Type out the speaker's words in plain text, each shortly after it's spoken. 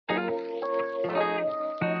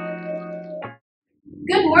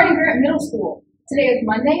Good morning, we're at middle school. Today is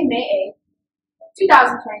Monday, May 8th,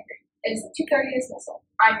 2023. It is the 2:30 dismissal.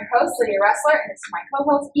 I'm your host, Lydia Ressler, and this is my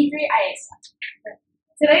co-host, E3 Ayesa.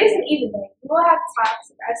 Today is an even day. We will have types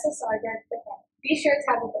of SSR during the day. Be sure to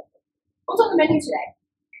have a book. What's on the menu today?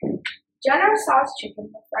 General sauce chicken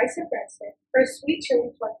with rice and breadstick for a sweet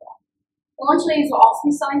chili flatbread. The lunch ladies will also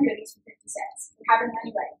be selling goodies for 50 cents. We have your money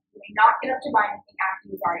ready. You may not get up to buy anything after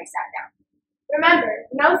you've already sat down. Remember,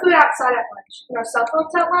 no food outside at lunch. No cell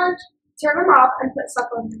phones at lunch. Turn them off and put cell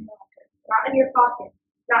phones in your locker. Not in your pocket.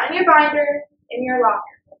 Not in your binder. In your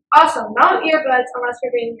locker. Also, no earbuds unless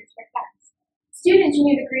you're reading your spare pass. Students, you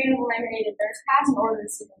need a green and laminated nurse pass in order to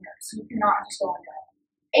see the nurse. You cannot just go under it.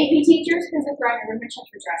 AP teachers, please look around your room and check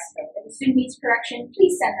your dress code. If a student needs correction,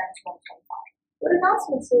 please send them to 125. What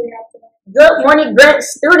announcements do we have today? Good morning, Grant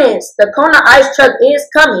students. The Kona Ice Truck is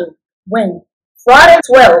coming. When? Friday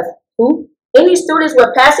 12. Who? Any students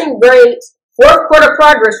with passing grades, fourth quarter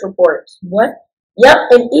progress reports. What?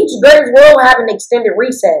 Yep, and each grade will have an extended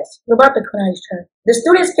recess. What about the Kona Ice Truck? The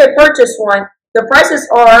students can purchase one. The prices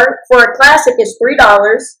are, for a classic is $3.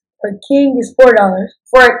 For a king is $4.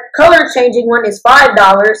 For a color changing one is $5.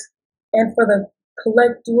 And for the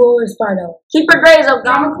collectible is $5. Keep your grades up.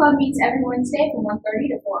 Drama Club meets every Wednesday from 1:30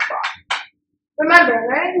 to 4 o'clock. Remember,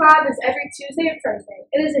 Learning Lab is every Tuesday and Thursday.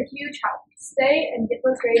 It is a huge help. Stay and get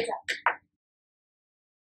those grades up.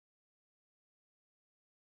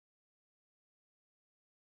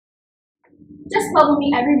 Just Club will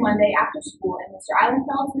meet every Monday after school in Mr.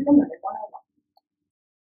 Eilenfeld's room number 101.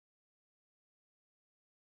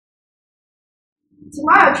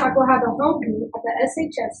 Tomorrow, Truck will have a home meet at the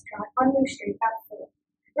SHS track on New Street at 4.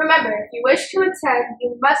 Remember, if you wish to attend,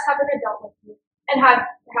 you must have an adult with you and have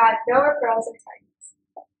had no referrals or attendance.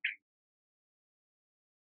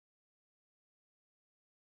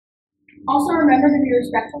 Also, remember to be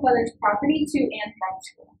respectful of others' property to and from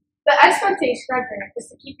school. The expectation I grant is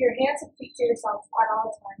to keep your hands and feet to yourselves at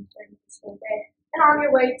all times during the school day and on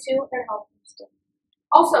your way to and home from school.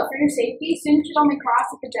 Also, for your safety, students should only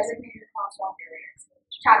cross at the designated crosswalk areas: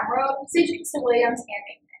 Chatham Road, St. Joseph Williams, and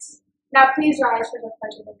Ignis. Now please rise for the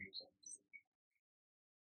Pledge of Allegiance.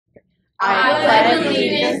 I pledge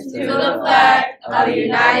allegiance to the flag of the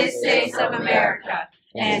United States of America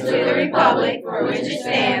and to the republic for which it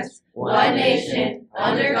stands, one nation,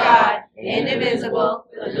 under God, indivisible,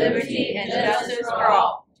 with liberty and justice for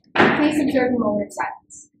all. Please observe a moment of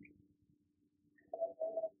silence.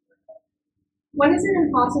 When is it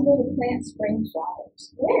impossible to plant spring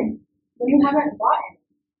flowers? When? When you haven't bought any.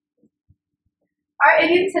 Our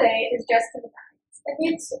idiom today is just to the nines. It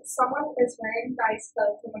means someone is wearing nice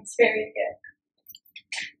clothes and looks very good.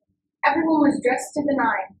 Everyone was dressed to the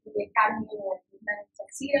nines for the Academy Awards, with men in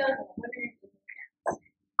tuxedos and women in evening gowns.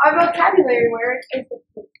 Our vocabulary word is the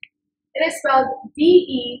flute. It is spelled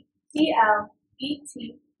D-E-T-L-E-T.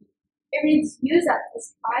 It means use up the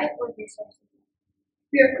supply or resources.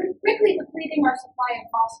 We are quickly depleting our supply of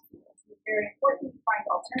fossil fuels. It is very important to find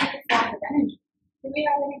alternative forms of energy. Do we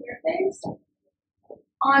have any birthdays?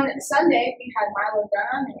 On Sunday, we had Milo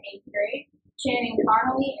Dunham in 8th grade, Channing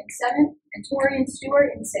Connolly in 7th, and Torian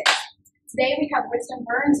Stewart in 6th. Today, we have Wisdom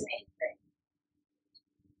Burns in 8th grade.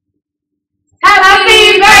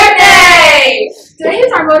 Happy birthday! Today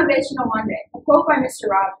is our Motivational Monday, a quote by Mr.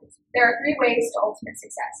 Rogers. There are 3 ways to ultimate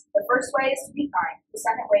success. The first way is to be kind, the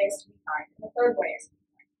second way is to be kind, and the third way is to be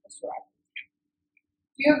kind. Mr. Rogers.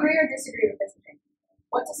 Do you agree or disagree with this opinion?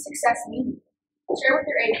 What does success mean to you? Share with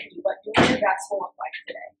your AP what doing your best will look like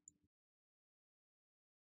today.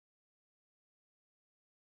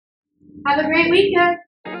 Have a great weekend!